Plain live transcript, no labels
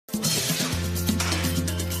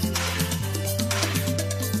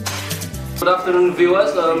Good afternoon,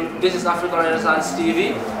 viewers. This is African Renaissance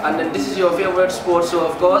TV, and then this is your favorite sports show,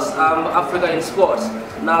 of course, Africa in Sports.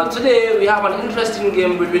 Now, today we have an interesting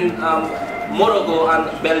game between Morocco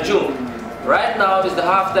and Belgium. Right now is the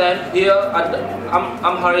halftime here at the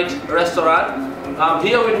Amharic restaurant.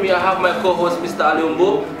 Here with me I have my co-host Mr.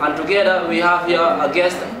 Aliumbu, and together we have here a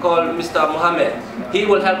guest called Mr. Mohammed. He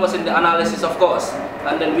will help us in the analysis, of course,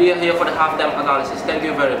 and then we are here for the halftime analysis. Thank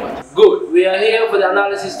you very much. Good. We are here for the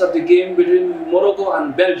analysis of the game between Morocco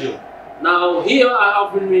and Belgium. Now here I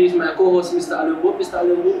have with me is my co-host Mr. Aliumbu. Mr.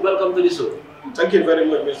 Aliumbu, welcome to the show. Thank you very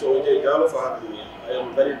much, Mr. OJ Gallo, for having me. I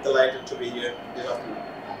am very delighted to be here this afternoon.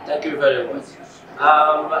 Thank you very much.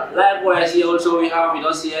 Likewise, here also we have with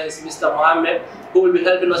us here is Mr. Mohammed, who will be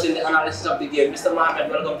helping us in the analysis of the game. Mr.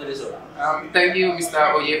 Mohammed, welcome to the show. Thank you,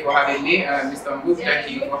 Mr. Oye, for having me. Mr. Mbuk,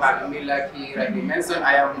 thank you for having me. Like he rightly mentioned,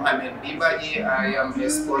 I am Mohammed Bibaji. I am a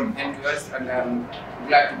sport enthusiast, and I'm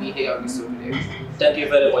glad to be here on the show today. Thank you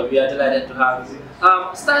very much. We are delighted to have you.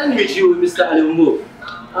 Starting with you, Mr. Aliumbu.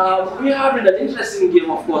 We are having an interesting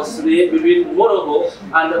game, of course, today between Morocco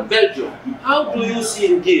and Belgium. How do you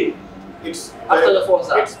see the game? It's After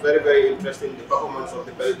very interesting. The performance of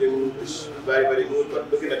the Belgium is very good.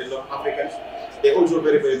 But looking at the North Africans, they're also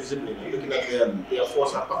very disciplined. Looking at their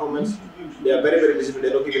force and performance, they are very disciplined.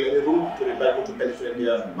 They're not giving any room to the Belgium to penetrate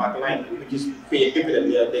their back line, which is paying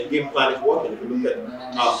dividend. Their game plan is working. If you look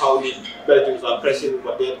at how the Belgians are pressing,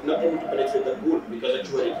 but they're not able to penetrate the goal because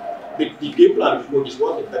actually the game plan of the coach is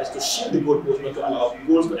working. That is to shield the goalpost, not to allow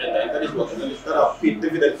goals to enter, and that is working. That has paid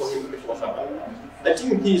dividend for him in the first half. I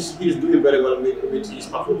think he's doing very well with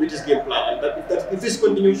his game plan, and if this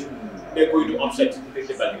continues, they're going to upset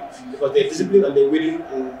the Belgians because they're disciplined and they're waiting.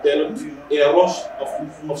 And they're not in a rush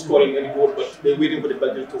of scoring any goal, but they're waiting for the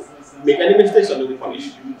Belgians to make any mistakes and they'll be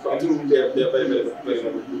punished. So I think they're very good.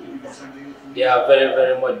 They are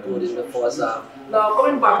very much good in the first half. Now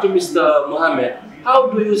coming back to Mr. Mohammed,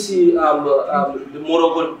 how do you see the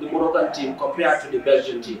Moroccan team compared to the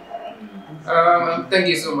Belgian team? Thank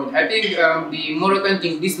you so much. I think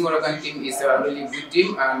this Moroccan team is a really good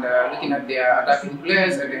team, and looking at their attacking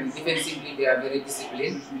players and then defensively they are very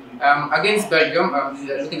disciplined. Against Belgium,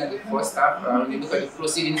 we are looking at the first half. When you look at the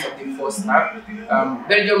proceedings of the first half,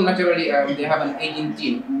 Belgium naturally they have an aging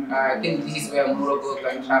team. I think this is where Morocco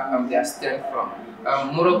can have their strength from.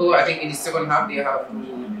 Morocco, I think in the second half they have to go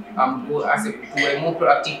to a more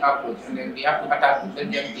proactive approach, and then we have to attack the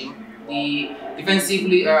Belgian team. The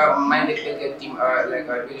defensively minded Belgian team,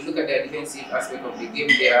 when you look at their defensive aspect of the game,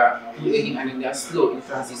 they are lagging and they are slow in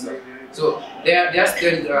transition. So their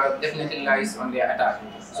strength definitely lies on their attack.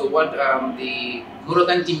 So what the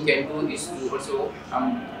Moroccan team can do is to also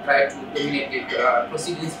try to dominate the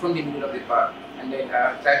proceedings from the middle of the park, and then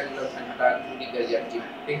try to launch an attack to the Belgian team.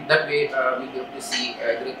 I think that way we'll be able to see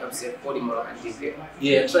a great upset for the Moroccan team there.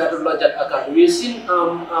 Yeah, try to launch an attack. We've seen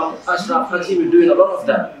Ashraf Hakimi doing a lot of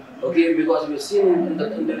that. Okay, because we've seen in the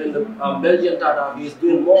Belgian Qatar, he's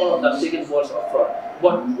doing more of that taking balls up front.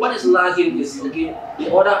 But what is lacking is, okay,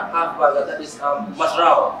 the other halfback, that is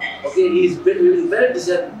Masrao. Okay, he's been very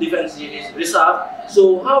defensive, he's reserved.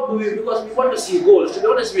 So how do we, because we want to see goals, to be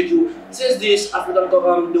honest with you, since this African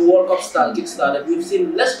the World Cup kick-started, we've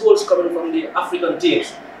seen less goals coming from the African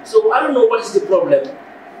teams. So I don't know what is the problem.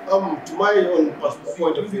 To my own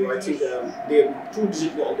point of view, I think they're too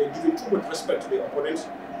disciplined and they're giving too much respect to their opponents.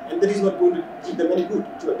 And that is not going to give them any good.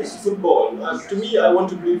 This is football. To me, I want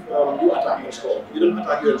to believe you attack and score. You don't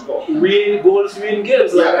attack, you don't score. Win goals, win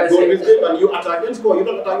games. Yeah, goals win games, and you attack and score. You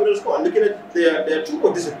don't attack, you don't score. And looking at they're too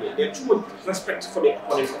much discipline. They're too much respect for their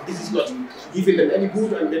opponents. This is not giving them any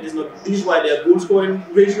good, and that is not. This is why their goal scoring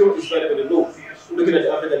ratio is very low. Looking at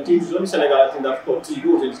the African teams, only Senegal, I think they've scored 3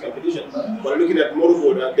 goals in this competition. But looking at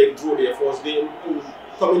Morocco, they drew their first game.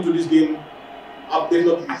 Coming to this game, they've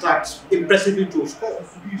not attacked impressively to score.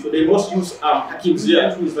 So they must use Hakim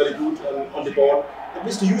Ziyech, who is very good on the ball, at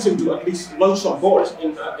least to use him to at least launch some balls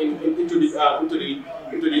into the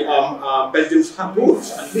Belgium's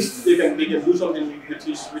goals. At least they can do something with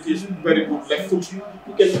his very good left foot.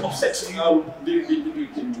 He can offset the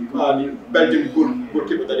Belgian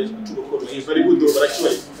goalkeeper, that is Tubakoto. He's very good though, but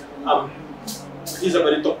actually he's a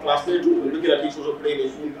very top class player too. Looking at he's also playing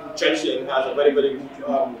in Chelsea and has a very good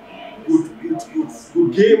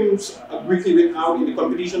good games week in, week out in the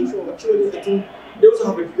competition. So actually, I think they also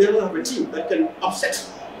have a team that can upset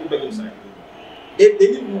the Belgian side. They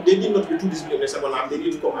need not be too disciplined in the second half. They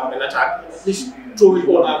need to come out and attack, at least throw it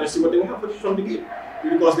all out and see what they will have from the game.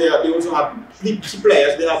 Because they also have key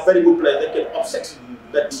players. They have very good players that can upset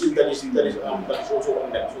that team that is also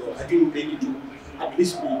on them. So I think they need to at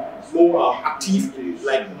least be more active,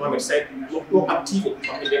 like Mohamed said, more active in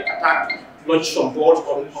the attack, launch some balls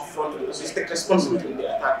on up front to just take responsibility in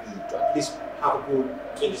the attack to at least have a goal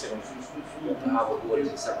in the second half.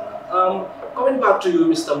 Coming back to you,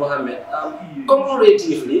 Mr. Mohammed,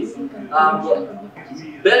 comparatively,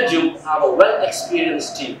 Belgium have a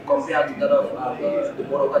well-experienced team compared to that of the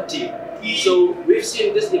Morocco team. So we've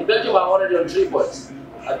seen this in Belgium are already on 3 points.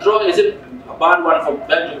 A draw isn't a bad one for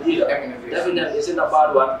Belgium either. Definitely isn't a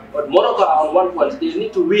bad one. But Morocco are on 1 point. They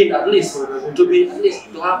need to win at least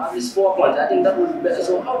to have at least 4 points. I think that would be better.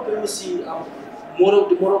 So how do you see the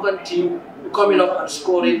Moroccan team coming up and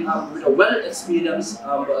scoring with a well-experienced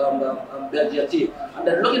Belgian team? And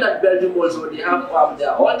then looking at Belgium also, they have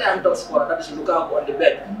their all-time top scorer, that is Lukaku, on the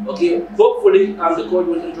bench. Okay, hopefully the coach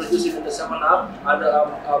will introduce him in the second half, and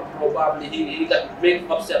probably he can make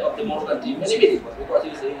upset of the Moroccan team any minute, because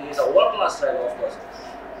he's a world-class striker, of course.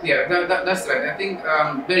 Yeah, that's right. I think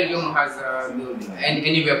Belgium has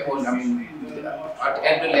anywhere point. I mean, at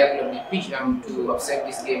every level of the pitch to upset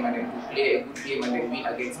this game and then to play a good game and then win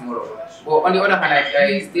against Morocco. But on the other hand,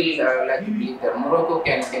 I still like to believe that Morocco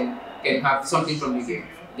can have something from the game.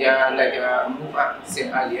 They are like Mufa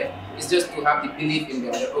said earlier. It's just to have the belief in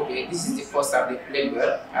them that okay, this is the first half they played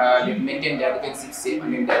well. They maintained their defensive safe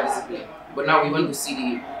and then their discipline. But now we want to see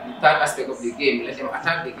the third aspect of the game. Let them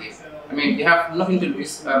attack the game. I mean, they have nothing to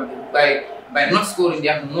lose by not scoring. They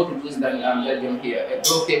have more to lose than Belgium here. A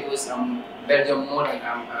draw favors Belgium more than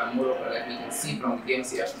Morocco, like we can see from the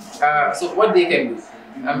games here. So what they can do,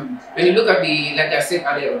 when you look at like I said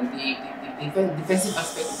earlier on, the defensive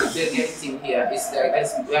aspect of the Belgian team here is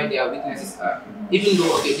that's where their weaknesses are. Even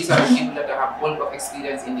though okay, these are people that have a lot of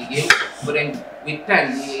experience in the game, but then with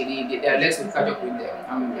time, their legs will catch up with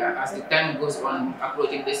them. As the time goes on,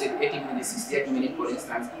 approaching, they say 80 minutes, 68 minutes, for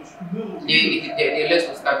instance, their legs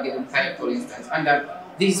will start getting tired, for instance, and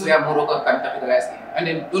this is where Morocco can capitalize in. And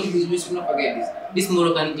then we should not forget this. This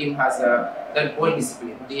Moroccan team has that ball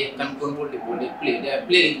discipline. They can control the ball. They play. Their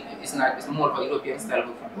play is more of a European style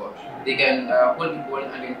of football. They can hold the ball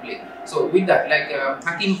and then play. So with that, like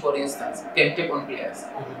Hakim, for instance, can take on players.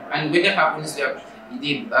 And when that happens, the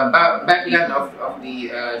backline of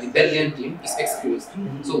the Belgian team is exposed.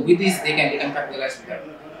 So with this, they can capitalize with that.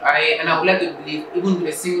 And I would like to believe, even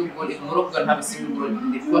with a single goal, if Morocco can have a single goal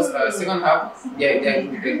in the second half, they are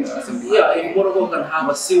going to take something. Yeah, if Morocco can have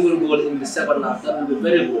a single goal in the second half, that will be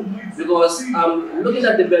very good. Because looking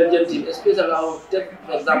at the Belgian team, especially now, take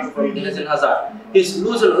for example from Eden Hazard, he's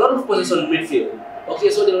losing a lot of possession midfield. Okay,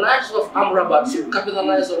 so the likes of Amrabat should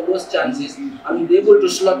capitalize on those chances and be able to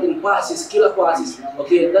slot in passes, killer passes.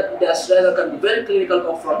 Okay, that their striker can be very clinical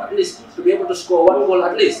up front, at least to be able to score 1 goal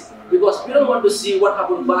at least. Because we don't want to see what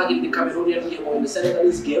happened back in the Cameroonian game or in the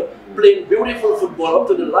Senegalese game, playing beautiful football up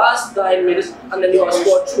to the last 9 minutes and then you are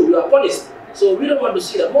scored 2, you are punished. So we don't want to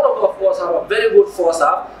see that. Morocco, of course, have a very good first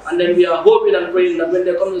half, and then we are hoping and praying that when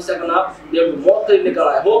they come to the second half, they will be more clinical.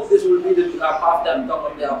 I hope this will be the half-time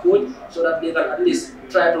talk of their coach, so that they can at least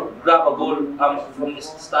try to grab a goal from the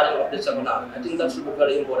starting of the second half. I think that should be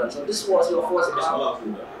very important. So this was your first half.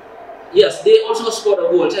 Yes, they also scored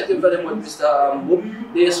a goal. Thank you very much, Mr. Book.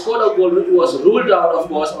 They scored a goal which was ruled out, of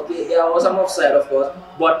course. Okay, there was an offside, of course,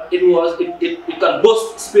 but it can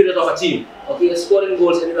boost spirit of a team. Okay, scoring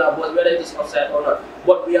goals anywhere, whether it is offside or not.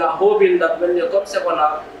 But we are hoping that when they come second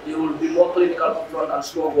half, they will be more clinical up front and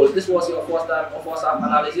score goals. This was your first half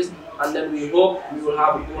analysis, and then we hope we will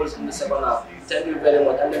have goals in the second half. Thank you very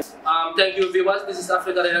much. And then, thank you, viewers. This is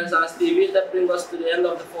Africa Renaissance TV. That brings us to the end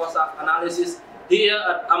of the first half analysis here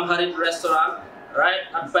at Amharit Restaurant, right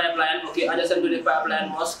at Pipeline, okay, adjacent to the Pipeline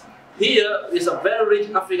Mosque. Here is a very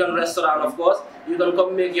rich African restaurant, of course. You can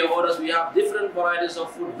come make your orders. We have different varieties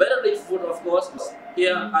of food, very rich food, of course,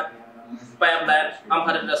 here at Pipeline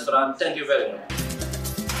Amharit Restaurant. Thank you very much.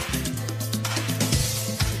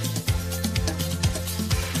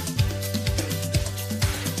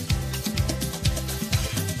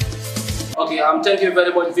 Okay, thank you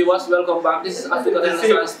very much, viewers. Welcome back. This is Africa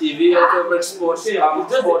Renaissance TV, your favorite sports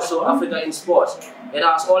show, Africa in Sports. It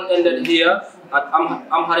has all ended here at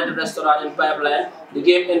Amharit Restaurant in Pipeline. The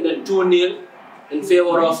game ended 2-0 in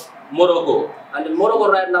favor of Morocco. And in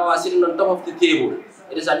Morocco right now are sitting on top of the table.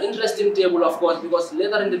 It is an interesting table, of course, because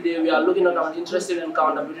later in the day we are looking at an interesting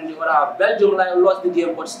encounter between the other half. Belgium lost the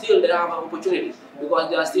game, but still they have an opportunity because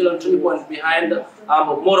they are still on 3 points behind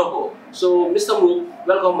Morocco. So, Mr. Mook,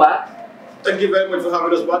 welcome back. Thank you very much for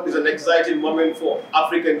having us back. It's an exciting moment for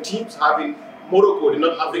African teams having Morocco, the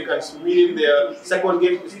North Africans, winning their second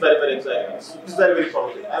game is very, very exciting. It's very, very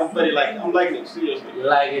promising. I'm liking it, seriously. You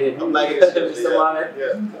liking it? I'm liking it, seriously. Mr. Mohamed?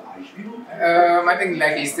 I think,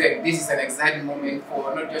 like he said, this is an exciting moment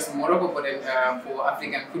for not just Morocco, but then for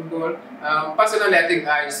African football. Personally, I think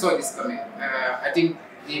I saw this coming. I think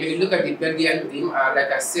when you look at the Belgian team,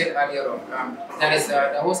 like I said earlier on,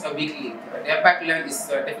 there was a weak link. Their backline is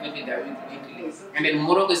definitely their weak link. And then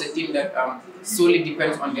Morocco is a team that solely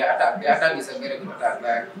depends on their attack. Their attack is a very good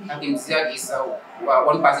attack. I think Ziyech is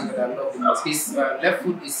one person that I love the most. His left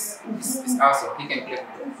foot is awesome. He can play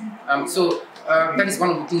football. So that is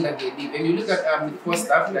one of the things that they did. When you look at the first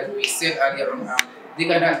half, like we said earlier on,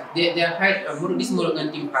 their height, this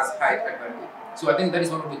Moroccan team has height advantage. So I think that is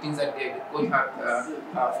one of the things that the coach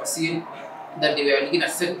had foreseen, that they were looking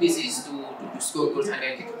at set pieces to score goals, and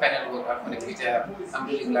then it finally worked out for them, which I'm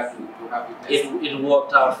really glad to have it. It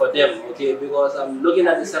worked out for them, okay, because I'm looking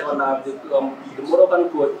at the second half, the Moroccan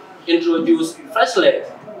coach introduced fresh legs.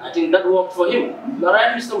 I think that worked for him. You're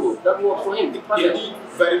right, Mr. Wood, that worked for him.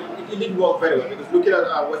 It did work very well, because looking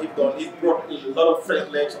at what he done, he brought in a lot of fresh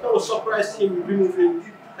legs. I was surprised him removing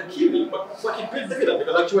Hakimi, but he paid dividend,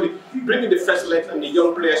 because actually bringing the fresh legs and the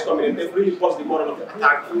young players coming in, they've really pushed the moral of the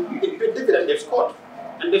attack. It paid dividend. They've scored.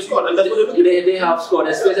 And they've scored, and that's what they're looking They have scored,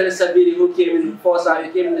 especially Sabiri, who came in first half.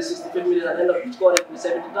 He came in the 65th minute and ended up scoring in the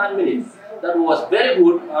 73rd minute. That was very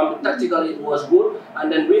good. Tactically, it was good.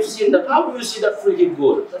 And then we've seen that. How do you see that free kick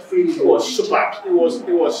goal? That free kick goal was superb. It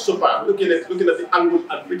was superb. Looking at the angle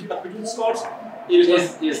at between scores, it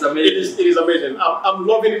is amazing. It is amazing. I'm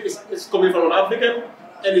loving it. It's coming from an African,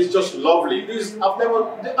 and it's just lovely. Have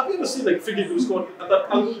you ever seen like free kick scored at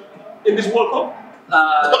that angle in this World Cup?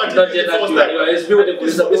 Not yet. It's beautiful.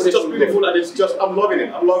 It's just beautiful, and it's just, I'm loving it.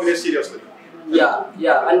 I'm loving it seriously. Yeah.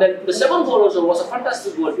 And then the second goal also was a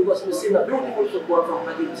fantastic goal, because we've seen a beautiful football from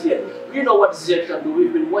Hakim Ziyech. We know what Ziyech can do.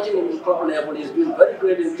 We've been watching him in club level. He's been very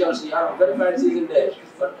great in Chelsea. He had a very fine season there.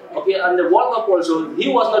 But okay, and the World Cup also, he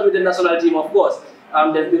was not with the national team, of course.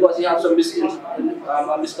 Then because he had some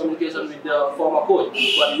miscommunication with the former coach.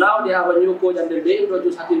 But now they have a new coach, and then they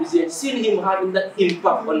introduce Hakim Ziyech. Seeing him having that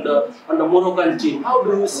impact on the Moroccan team, how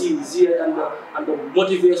do you see Ziyech and the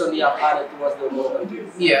motivation he has added towards the Moroccan team?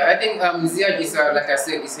 Yeah, I think Ziyech is, like I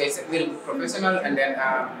said, is a very good professional, and then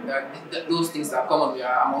those things are common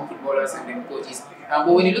among footballers and then coaches. But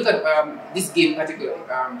when you look at this game particularly,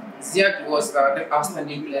 Ziyech was the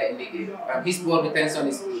outstanding player in the game. His ball retention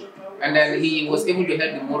is good. And then he was able to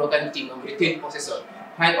help the Moroccan team retain possession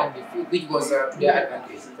high up the field, which was to their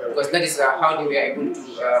advantage, because that is how they were able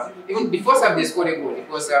to. Even the first half they scored a goal. It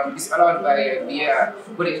was disallowed by the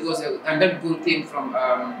but it was and that goal came from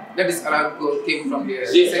that disallowed goal came from the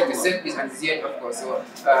set piece, and Ziyech, of course, so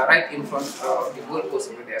right in front of the goal post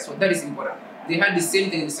over there. So that is important. They had the same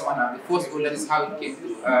thing in the second half. The first goal, that is how it came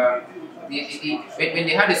to. When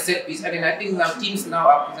they had a set piece, and then I think teams now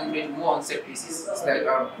are concentrating more on set pieces. It's like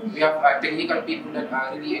we have technical people that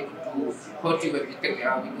are really able to hurt you with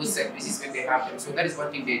those set pieces when they have them. So that is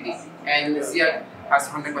one thing they did. And Ziyech has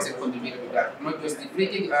 100% contributed to that. Not just the free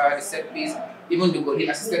kick, the set piece, even the goal. He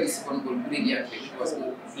assisted the second goal brilliantly, which was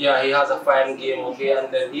good. Yeah, he has a fine game, okay,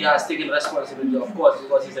 and then he has taken responsibility, of course,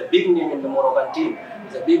 because he's a big name in the Moroccan team.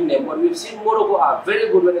 He's a big name, but we've seen Morocco are very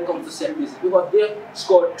good when it comes to set pieces, because they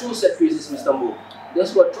scored 2 set pieces, Mr. Mo. They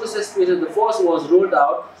scored 2 set pieces. The first was rolled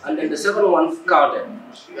out, and then the second one counted.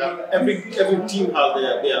 Yeah, every team has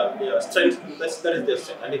their strength. That is their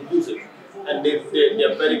strength, and they use it. And they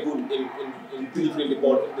are very good in delivering the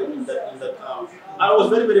ball in that. I was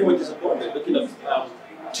very, very much disappointed looking at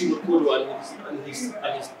Timo Kodo and his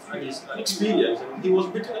experience, and he was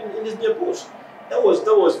beaten in his near post. That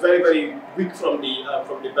was very, very weak from the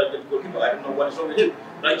Belgian goalkeeper. I don't know what is wrong with him.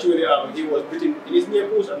 Actually, he was beaten in his near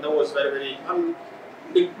post, and that was very, very.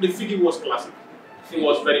 The figure was classic. It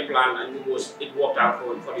was very planned, and it worked out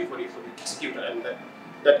for the executor, and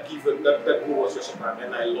that goal was just superb.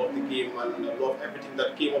 And I loved the game, and I loved everything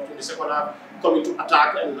that came up in the second half, coming to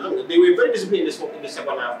attack, and they were very disciplined in the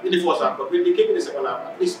second half, in the first half. But when they came in the second half,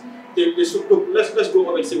 at least they said, look, let's go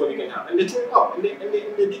up and see what we can have. And they threw it up, and they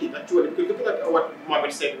did it actually. Because looking at what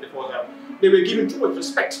Mohamed said in the first half, they were giving too much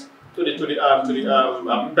respect to the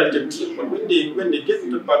Belgian team. But when they get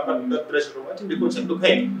into that dressing room, I think the coach said, look,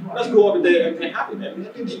 hey, let's go over there and have it. And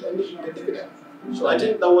they did, and they did it. So I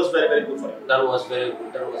think that was very, very good for him. That was very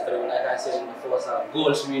good. That was very good. Like I said in the first half,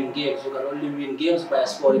 goals win games. You can only win games by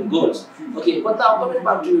scoring goals. Okay, but now coming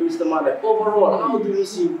back to you, Mr. Mohamed, overall, how do you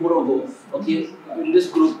see Morocco, okay, in this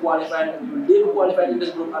group qualifying? Will they be qualified in this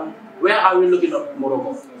group, and where are we looking at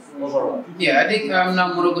Morocco? overall? Yeah, I think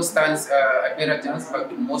now Morocco stands a better chance, but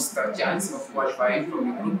the most chance of qualifying from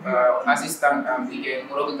the group. As it stands,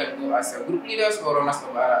 Morocco can go as group leaders or runners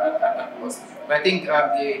up at worst. But I think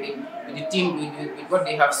the team, with what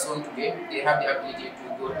they have shown today, they have the ability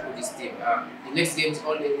to go through this team. The next game is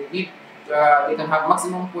all they will need. They can have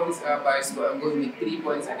maximum points by going with 3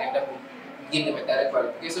 points, and then that will give them a direct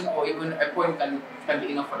qualification, or even a point can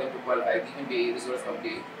be enough for them to qualify given the results of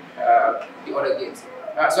the other games.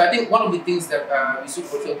 So I think one of the things that we should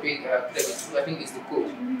also pay credit to, I think, is the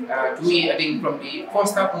coach. To me, I think from the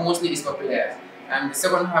first half mostly is for players, and the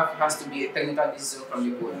second half has to be a technical decision from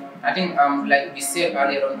the coach. I think, like we said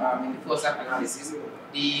earlier on in the first half analysis,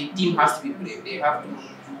 the team has to be brave. They have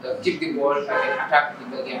to keep the ball and then attack the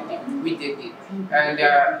Belgian team, which they did. And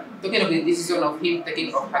talking of the decision of him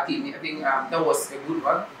taking off Hakimi, I think that was a good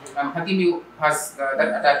one. Hakimi has that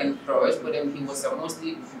attacking prowess, but then he was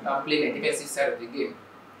mostly playing the defensive side of the game.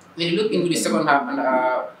 When you look into the second half, and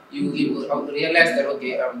you will realize that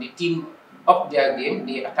okay, the team upped their game,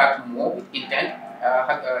 they attacked more with intent.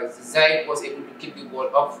 Zai was able to keep the ball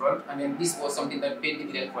up front, and then this was something that paid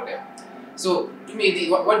dividend for them. So to me,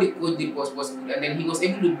 what the coach did was good, and then he was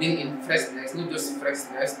able to bring in fresh legs, not just fresh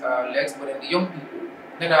legs, but then the young people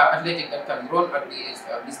that are athletic, that can run at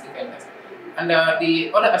these defenders. And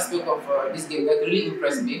the other aspect of this game that really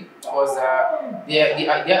impressed me was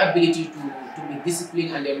their ability to be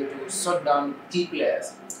disciplined and then to shut down key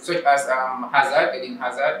players such as Eden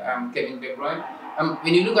Hazard, Kevin De Bruyne.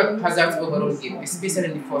 When you look at Hazard's overall game, especially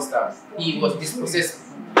in the first half, he was dispossessed.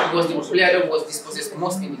 He was the player that was dispossessed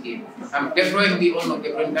most in the game. De Bruyne, we all know De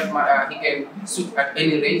Bruyne, that he can shoot at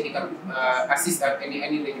any range, he can assist at any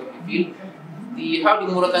range of the field. How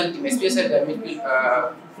the Moroccan team, especially the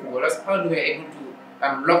midfield footballers, how they were able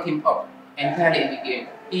to lock him up entirely in the game.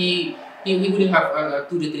 He wouldn't have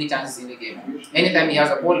 2 to 3 chances in the game. Anytime he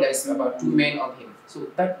has a ball, there is about 2 men on him. So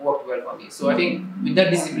that worked well for me. So I think with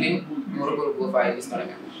that discipline, Morocco will go far in this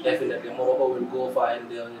tournament. Definitely, Morocco will go far in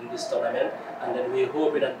this tournament, and then we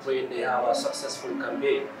hope and pray they have a successful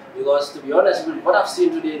campaign. Because to be honest, with what I've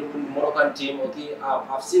seen today in the Moroccan team, okay,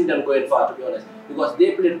 I've seen them going far, to be honest. Because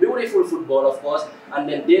they played beautiful football, of course, and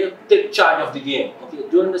then they take charge of the game. Okay,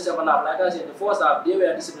 during the second half, like I said, the first half they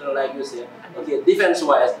were disciplined, like you said. Okay,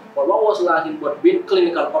 defense-wise, but what was lacking, but being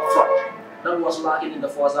clinical up front. That was lacking in the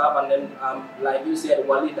first half, and then, like you said,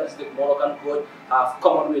 Walid, that's the Moroccan coach, have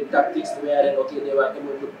come up with tactics where then, okay, they were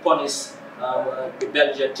able to punish the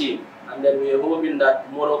Belgian team. And then we are hoping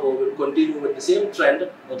that Morocco will continue with the same trend,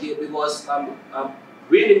 okay, because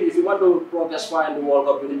winning, if you want to progress far in the World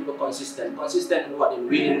Cup, you need to be consistent. Consistent in what? In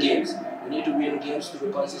winning games. You need to win games to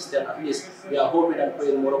be consistent. At least we are hoping and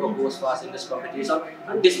praying Morocco goes fast in this competition.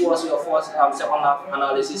 And this was your first second half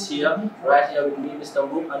analysis here, right here with me, Mr.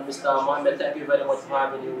 Mook and Mr. Mohammed. Thank you very much for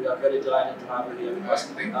having you. We are very delighted to have you here with us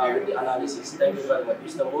with the analysis. Thank you very much,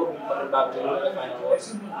 Mr. Mook. Coming back to you with the final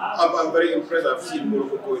words. I'm very impressed. I've seen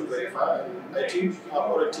Morocco going very far. I think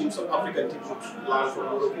other teams, some African teams, should learn from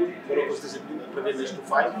Morocco. Morocco's discipline and readiness to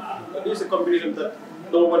fight. But this is a combination that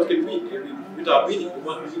no one can win without winning. You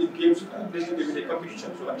must win games, basically with a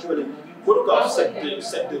competition. So actually, Morocco have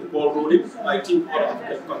set the ball rolling. I think other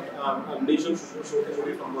African nations should also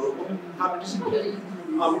emulate from Morocco. Have discipline.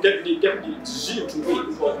 Get the zeal to win,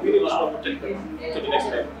 because winning is what will take them to the next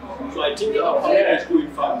level. So I think Africa is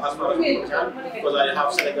going far as far as we can, because I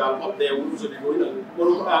have Senegal up there who also be going, and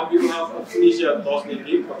Morocco, we have Tunisia lost their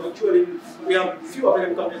game, but actually we have few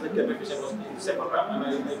African countries that can represent us in the second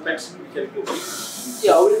round, and I bet we can go.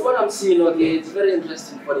 Yeah, with what I'm seeing, okay, it's very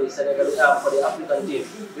interesting for the Senegal, for the African team,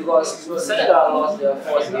 because Senegal lost their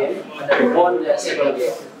first game and then won their second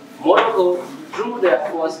game. Morocco drew their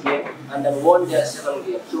first game and then won their second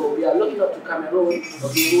game. So we are looking up to Cameroon,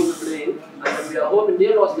 okay, who's playing, and then we are hoping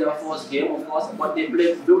they lost their first game, of course, but they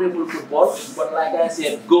played beautiful football. But like I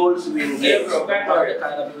said, goals win games. Not the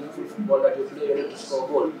kind of beautiful football that you play, you need to score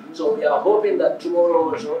goals. So we are hoping that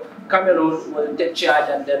tomorrow also Cameroon will take charge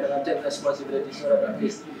and then take responsibility, so that at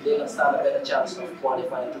least they can stand a better chance of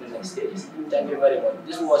qualifying to the next stage. Thank you very much.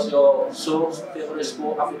 This was your favorite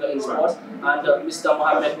sport, Africa in Sports, and Mr.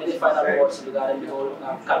 Mohammed, any final words regarding the whole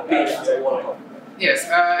campaign as a World Cup? Yes,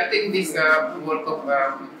 I think this World Cup,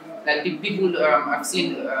 like the people, I've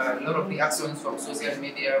seen a lot of reactions from social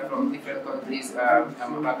media from different countries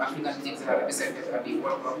about African teams that are represented at the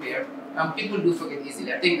World Cup here. People do forget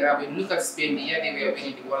easily. I think when you look at Spain, the year they were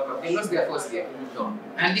winning the World Cup, they lost their first game.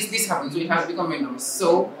 And this happened, so it has become a norm.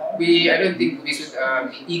 So I don't think we should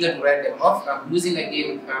be eager to write them off. Losing a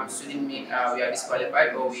game shouldn't mean we are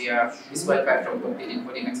disqualified or we are disqualified from competing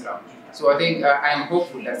for the next round. So I think I am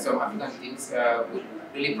hopeful that some African teams would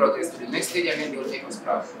really progress to the next stage, and then they will make us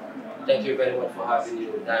proud. Thank you very much for having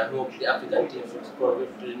you. I hope the African team will progress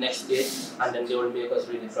to the next stage and then they will make us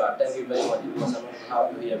really proud. Thank you very much. It was an honor to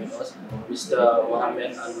have you here with us, Mr.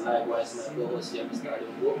 Mohammed, and likewise my co-host here, Mr.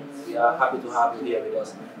 Alimbo. We are happy to have you here with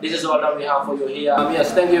us. This is all that we have for you here.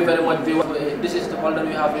 Yes, thank you very much, viewers. This is all that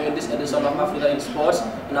we have here in this edition of Africa in Sports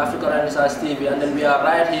in Africa Renaissance TV, and then we are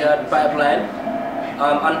right here at Pipeline.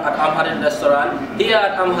 At Amharid restaurant. Here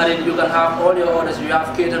at Amharid you can have all your orders. We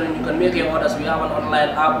have catering, you can make your orders. We have an online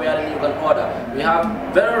app wherein you can order. We have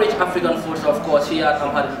very rich African foods, of course, here at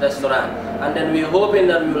Amharid restaurant. And then we're hoping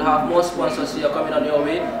that we will have more sponsors here coming on your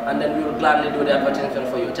way, and then we will gladly do the advertisement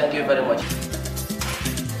for you. Thank you very much.